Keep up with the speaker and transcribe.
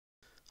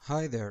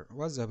Hi there,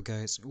 what's up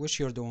guys? Wish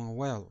you're doing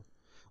well.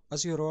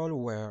 As you're all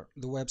aware,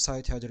 the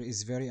website header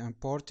is very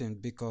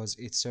important because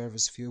it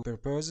serves few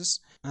purposes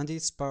and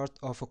it's part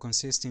of a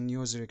consistent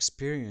user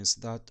experience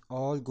that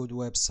all good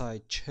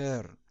websites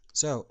share.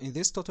 So in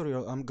this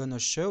tutorial I'm gonna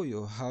show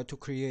you how to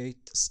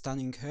create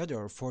stunning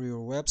header for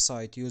your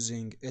website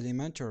using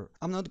Elementor.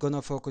 I'm not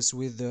gonna focus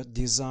with the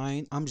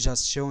design, I'm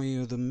just showing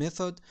you the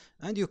method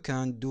and you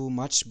can do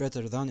much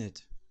better than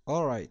it.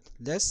 Alright,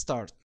 let's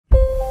start.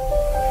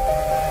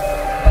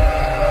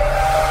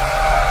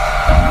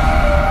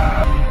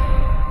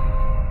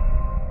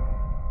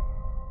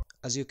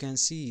 As you can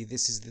see,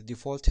 this is the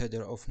default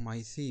header of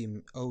my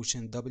theme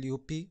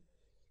OceanWP.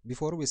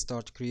 Before we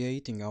start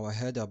creating our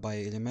header by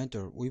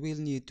Elementor, we will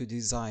need to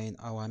design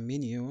our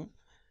menu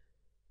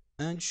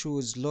and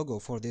choose logo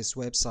for this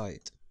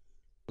website.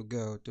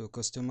 Go to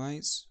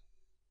customize.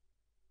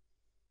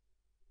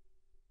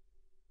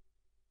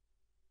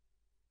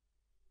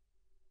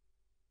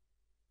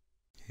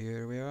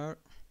 Here we are.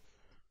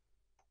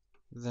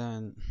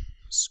 Then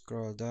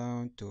scroll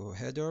down to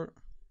header.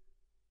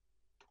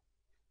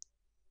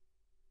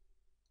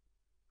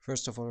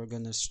 First of all, we're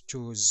gonna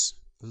choose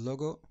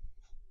logo,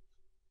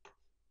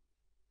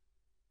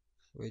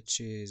 which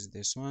is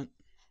this one.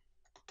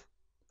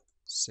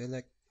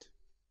 Select,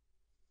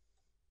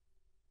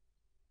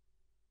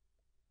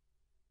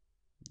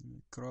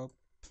 crop.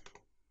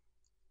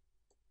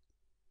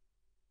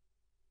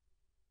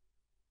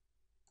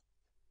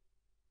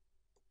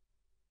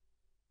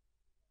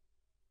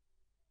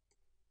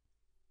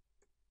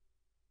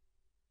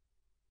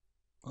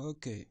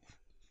 Okay,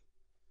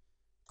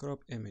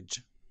 crop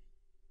image.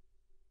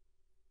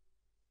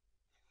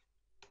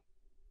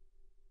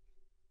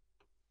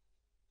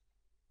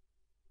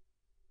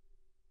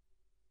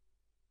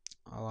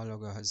 Our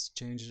logo has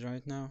changed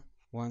right now.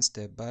 One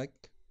step back,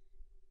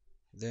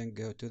 then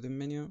go to the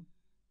menu,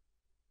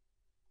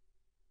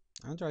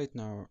 and right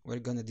now we're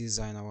gonna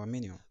design our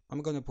menu.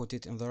 I'm gonna put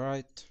it in the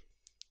right,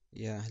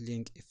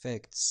 link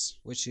effects,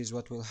 which is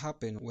what will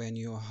happen when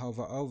you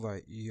hover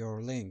over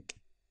your link.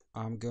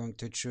 I'm going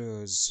to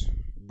choose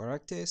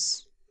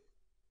practice.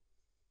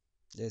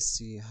 Let's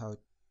see how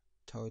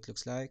it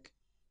looks like.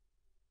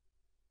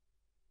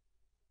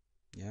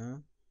 Yeah,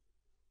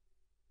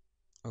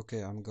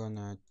 okay, I'm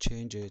gonna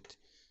change it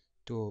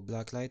to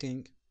black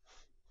lighting.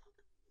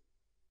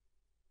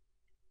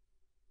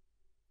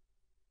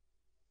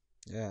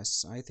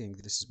 Yes, I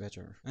think this is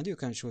better, and you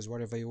can choose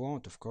whatever you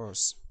want, of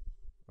course.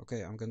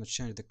 Okay, I'm gonna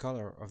change the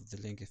color of the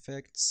link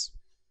effects.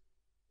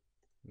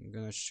 I'm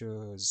gonna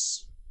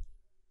choose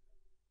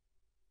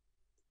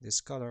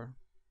this color.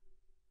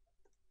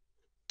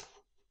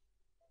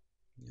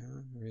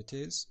 Yeah, here it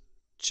is.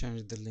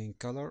 Change the link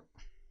color.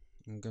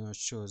 I'm gonna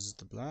choose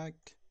the black.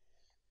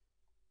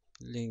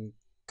 Link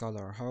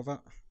color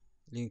hover.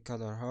 Link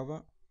color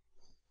hover.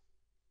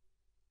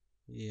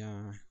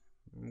 Yeah,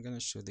 I'm gonna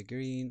show the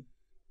green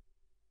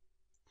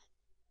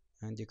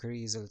and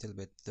decrease a little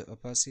bit the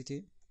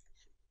opacity.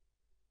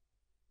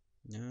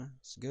 Yeah,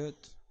 it's good.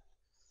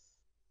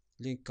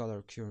 Link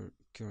color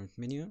current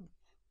menu.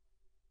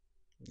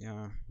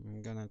 Yeah,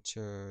 I'm gonna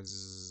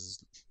choose.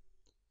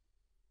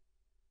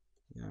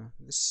 Yeah,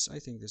 this, I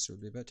think this will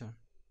be better.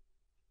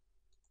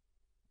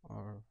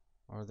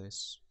 Or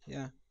this.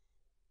 Yeah.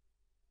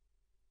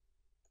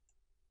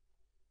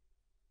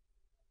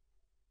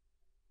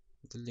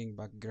 The link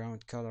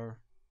background color,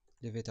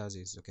 leave it as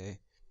is. Okay,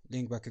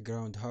 link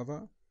background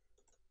hover.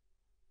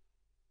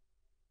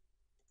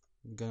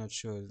 I'm gonna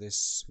choose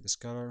this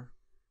color.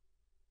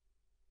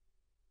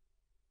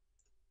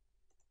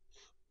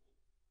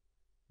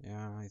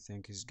 Yeah, I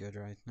think it's good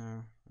right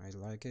now. I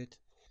like it.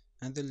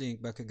 And the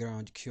link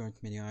background current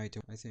menu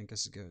item, I think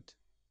is good.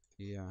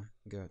 Yeah,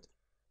 good.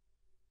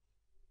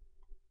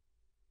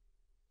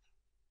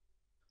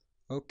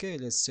 Okay,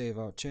 let's save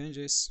our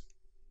changes.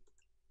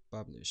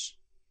 Publish.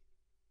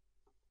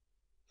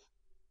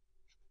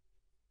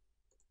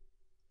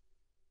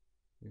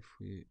 If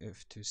we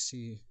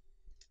F2C,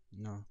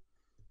 no,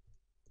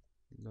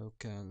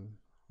 local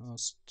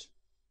host,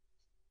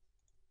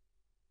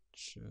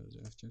 choose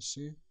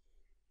F2C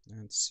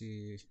and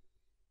see.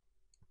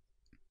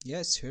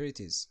 Yes, here it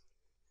is.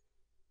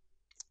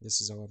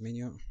 This is our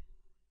menu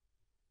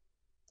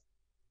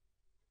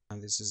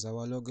and this is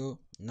our logo.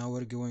 Now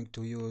we're going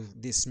to use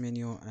this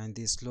menu and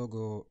this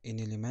logo in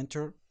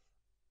Elementor.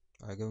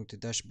 I'm going to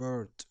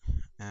dashboard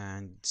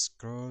and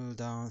scroll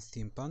down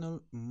theme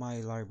panel,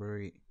 my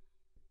library,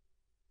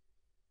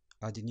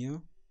 add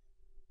new.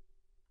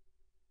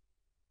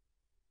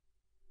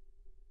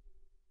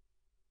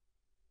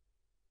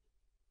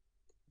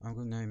 I'm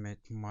gonna name it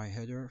my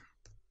header.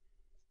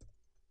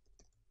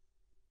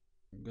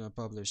 I'm gonna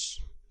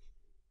publish.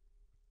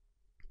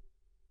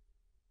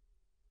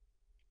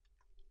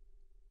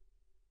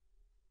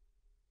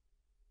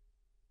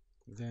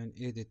 Then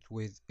edit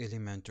with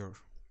Elementor.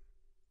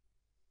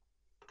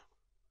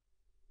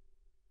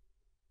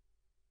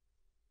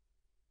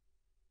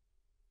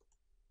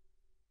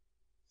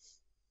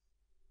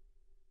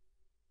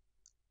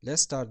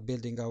 Let's start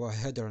building our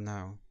header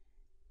now.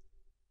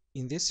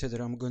 In this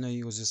header, I'm gonna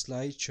use a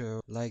slideshow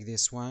like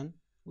this one,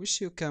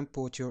 which you can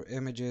put your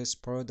images,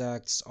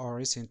 products, or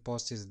recent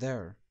posts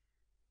there.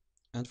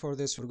 And for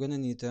this, we're gonna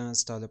need to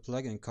install a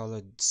plugin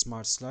called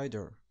Smart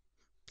Slider.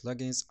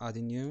 Plugins, add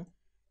a new,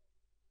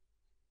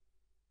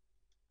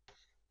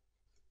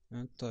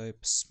 and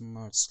type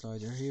Smart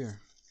Slider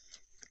here.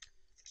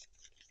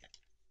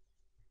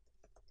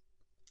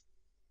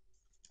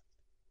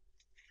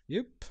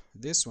 Yep,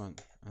 this one.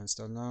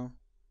 Install now.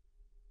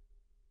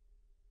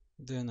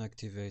 Then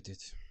activate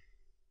it.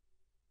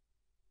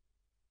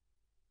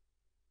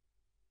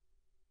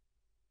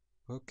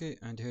 Okay,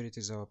 and here it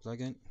is, our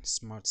plugin,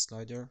 Smart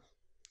Slider.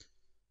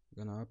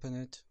 I'm gonna open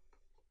it.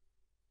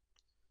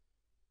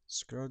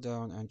 Scroll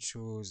down and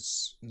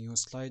choose New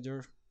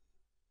Slider.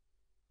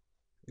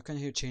 You can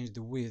here change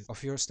the width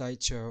of your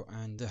slideshow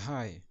and the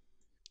height.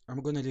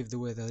 I'm gonna leave the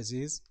width as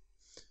is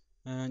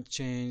and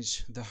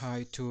change the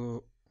height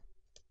to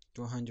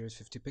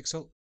 250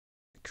 pixel.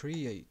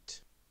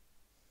 Create.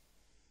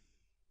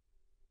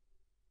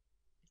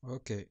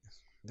 Okay,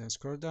 then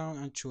scroll down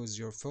and choose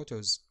your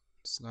photos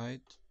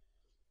slide.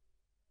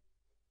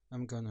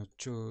 I'm gonna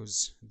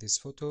choose this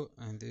photo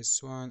and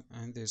this one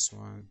and this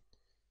one.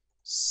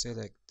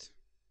 Select.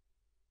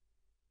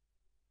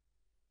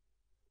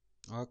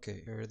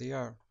 Okay, here they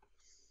are.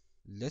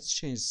 Let's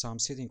change some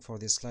setting for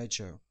this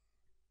slideshow.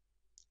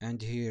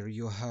 And here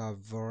you have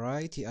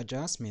variety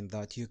adjustment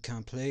that you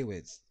can play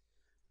with.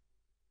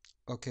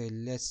 Okay,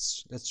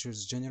 let's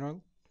choose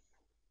general.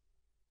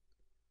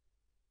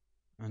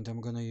 And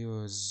I'm gonna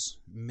use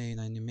main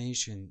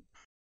animation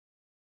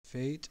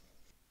fade.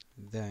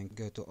 Then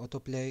go to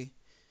autoplay,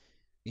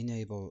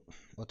 enable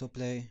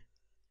autoplay.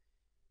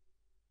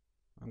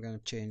 I'm gonna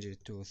change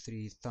it to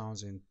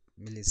 3000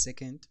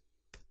 millisecond.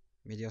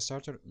 Media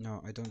starter,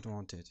 no, I don't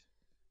want it.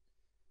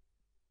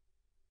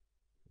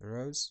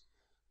 Rows,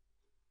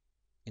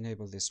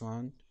 enable this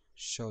one,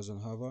 shows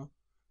on hover.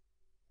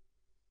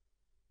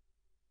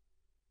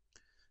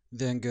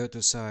 Then go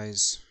to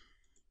size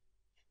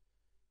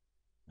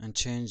and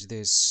change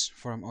this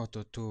from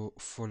auto to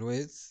full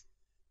width.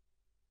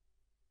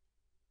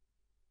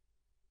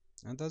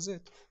 And that's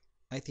it.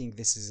 I think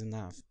this is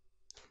enough.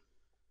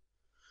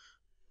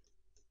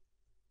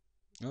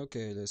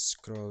 Okay, let's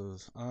scroll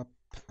up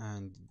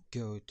and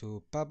go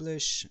to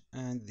publish,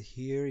 and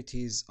here it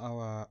is,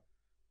 our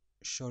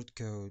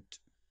shortcode.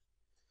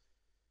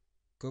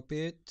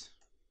 Copy it,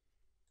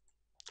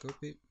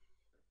 copy,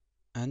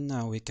 and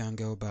now we can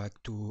go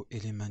back to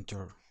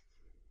Elementor.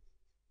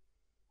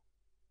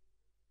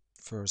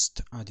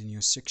 First, add a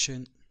new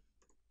section.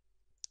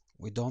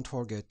 We don't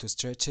forget to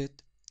stretch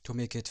it to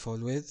make it full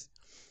width.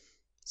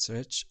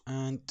 Stretch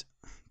and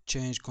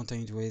change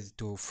content width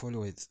to full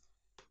width.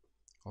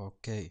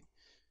 Okay,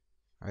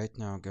 right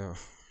now go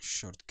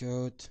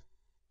shortcode,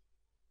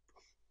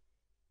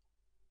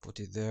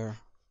 put it there,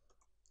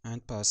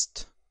 and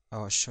paste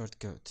our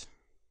shortcode.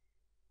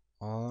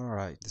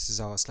 Alright, this is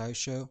our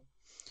slideshow.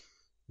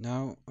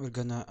 Now we're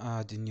gonna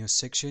add a new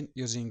section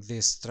using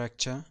this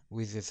structure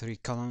with the 3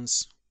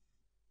 columns.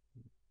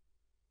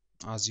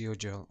 As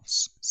usual,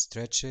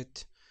 stretch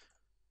it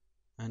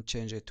and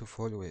change it to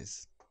full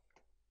width.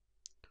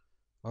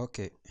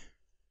 Okay,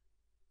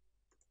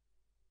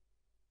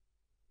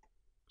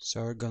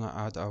 so we're gonna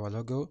add our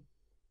logo,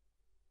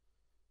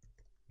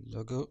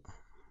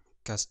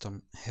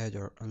 custom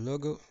header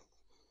logo,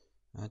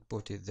 and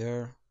put it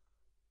there.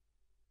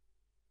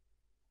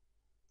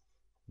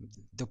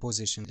 The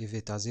position, leave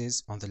it as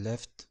is on the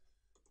left.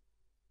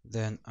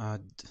 Then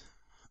add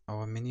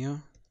our menu,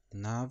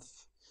 nav,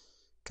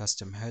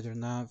 custom header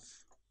nav,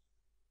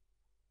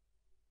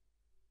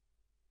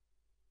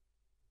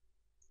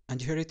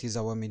 and here it is,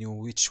 our menu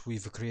which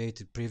we've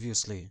created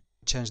previously.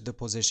 Change the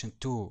position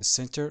to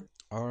center.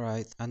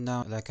 Alright, and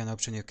now like an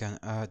option you can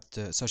add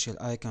social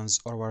icons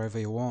or wherever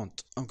you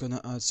want. I'm gonna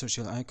add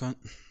social icon,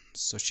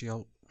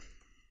 social,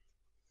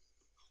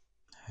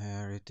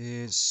 here it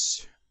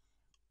is.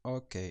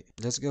 Okay,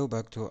 let's go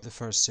back to the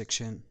first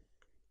section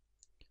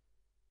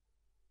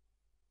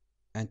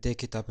and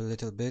take it up a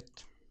little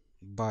bit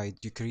by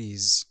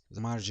decrease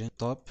the margin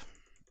top.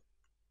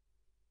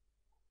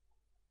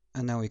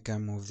 And now we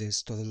can move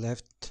this to the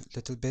left a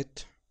little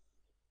bit.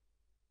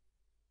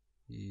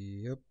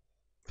 Yep.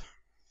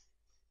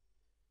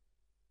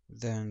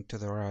 Then to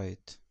the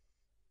right.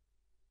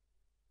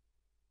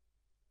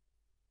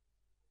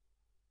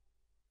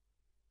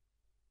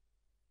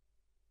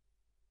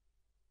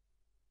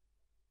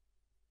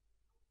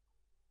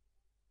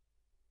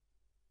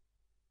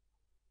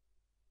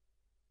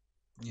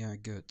 Yeah,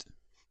 good.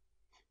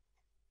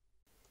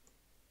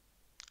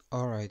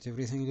 Alright,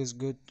 everything is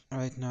good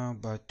right now,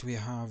 but we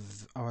have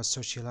our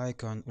social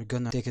icon. We're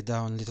gonna take it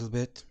down a little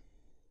bit.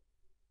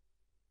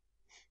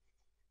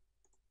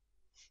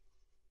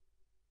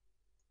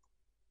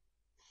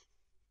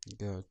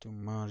 Go to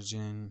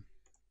margin,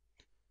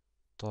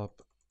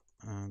 top,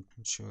 and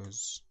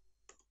choose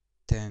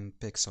 10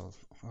 pixel.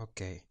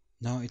 Okay,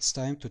 now it's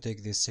time to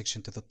take this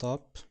section to the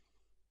top,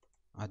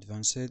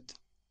 advance it,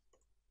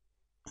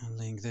 and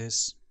link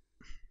this.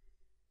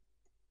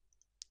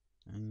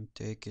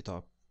 Take it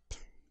up.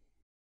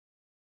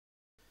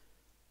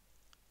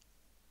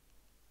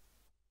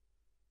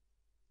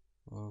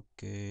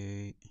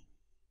 Okay.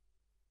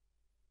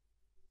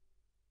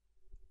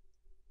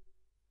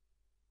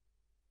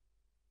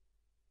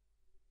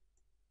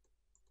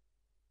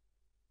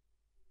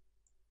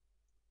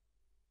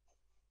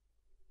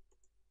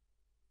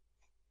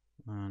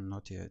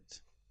 Not yet.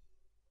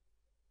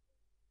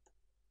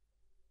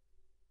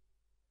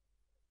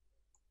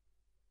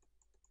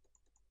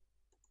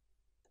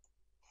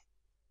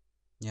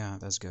 Yeah,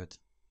 that's good.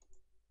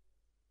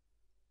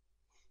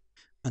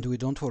 And we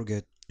don't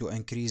forget to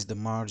increase the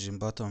margin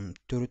button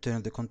to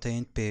return the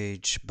content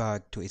page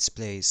back to its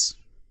place.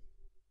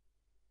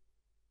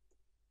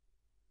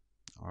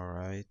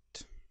 Alright.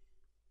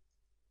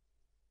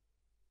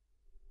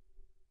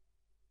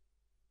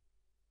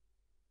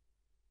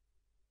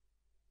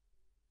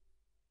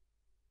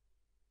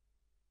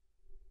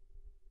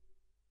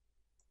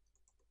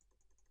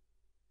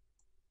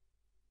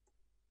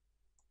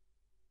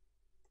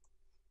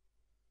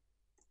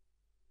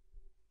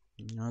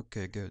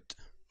 Okay, good.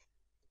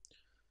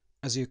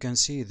 As you can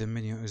see, the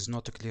menu is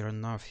not clear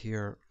enough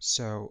here,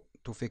 so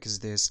to fix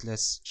this,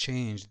 let's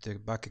change the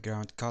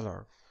background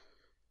color.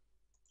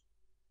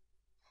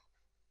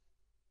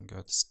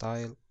 Go to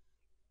style,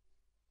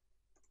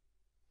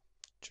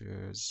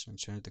 choose and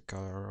change the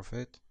color of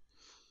it.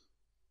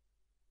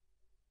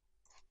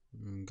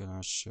 I'm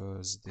gonna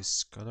choose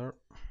this color.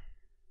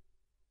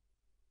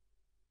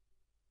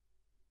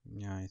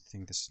 Yeah, I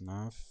think that's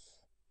enough.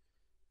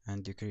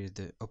 And decrease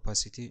the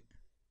opacity.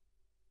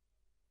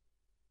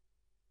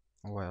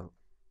 Well,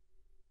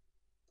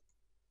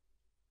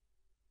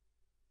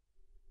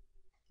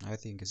 I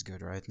think it's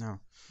good right now.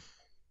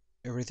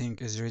 Everything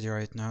is ready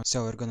right now,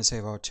 so we're gonna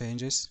save our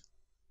changes.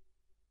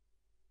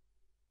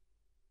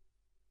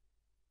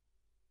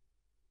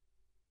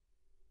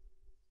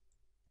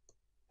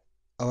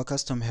 Our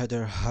custom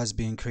header has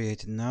been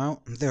created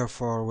now,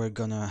 therefore we're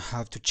gonna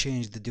have to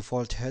change the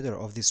default header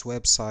of this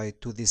website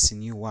to this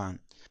new one.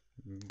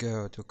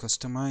 Go to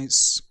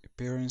customize,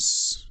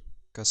 appearance,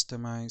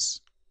 customize.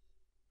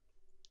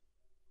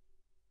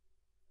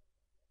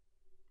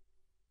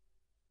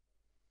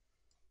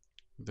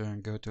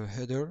 Then go to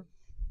header,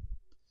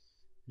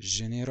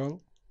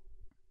 general,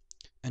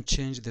 and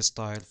change the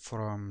style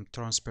from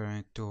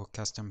transparent to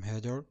custom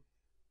header.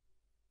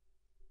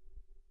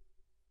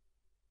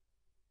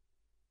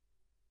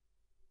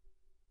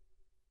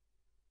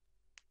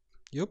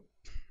 Yep,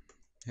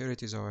 here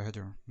it is, our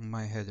header,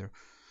 my header.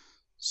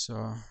 So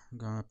I'm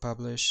gonna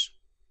publish.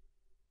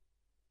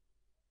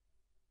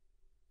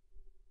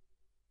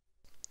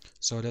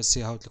 So let's see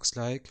how it looks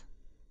like.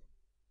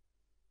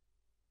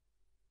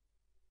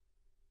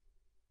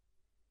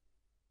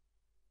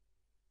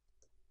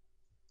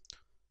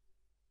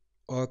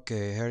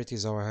 Okay, here it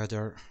is, our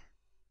header.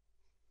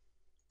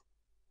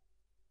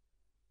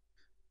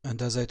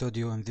 And as I told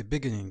you in the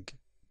beginning,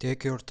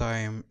 take your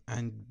time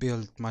and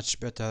build much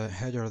better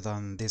header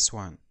than this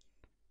one.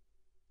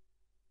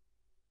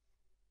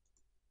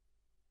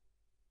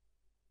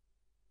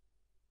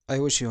 I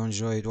wish you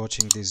enjoyed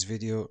watching this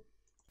video.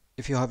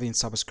 If you haven't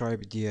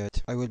subscribed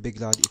yet, I will be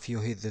glad if you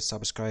hit the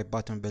subscribe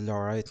button below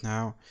right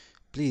now.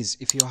 Please,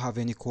 if you have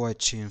any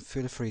question,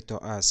 feel free to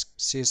ask.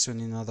 See you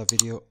soon in another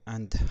video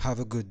and have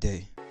a good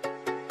day.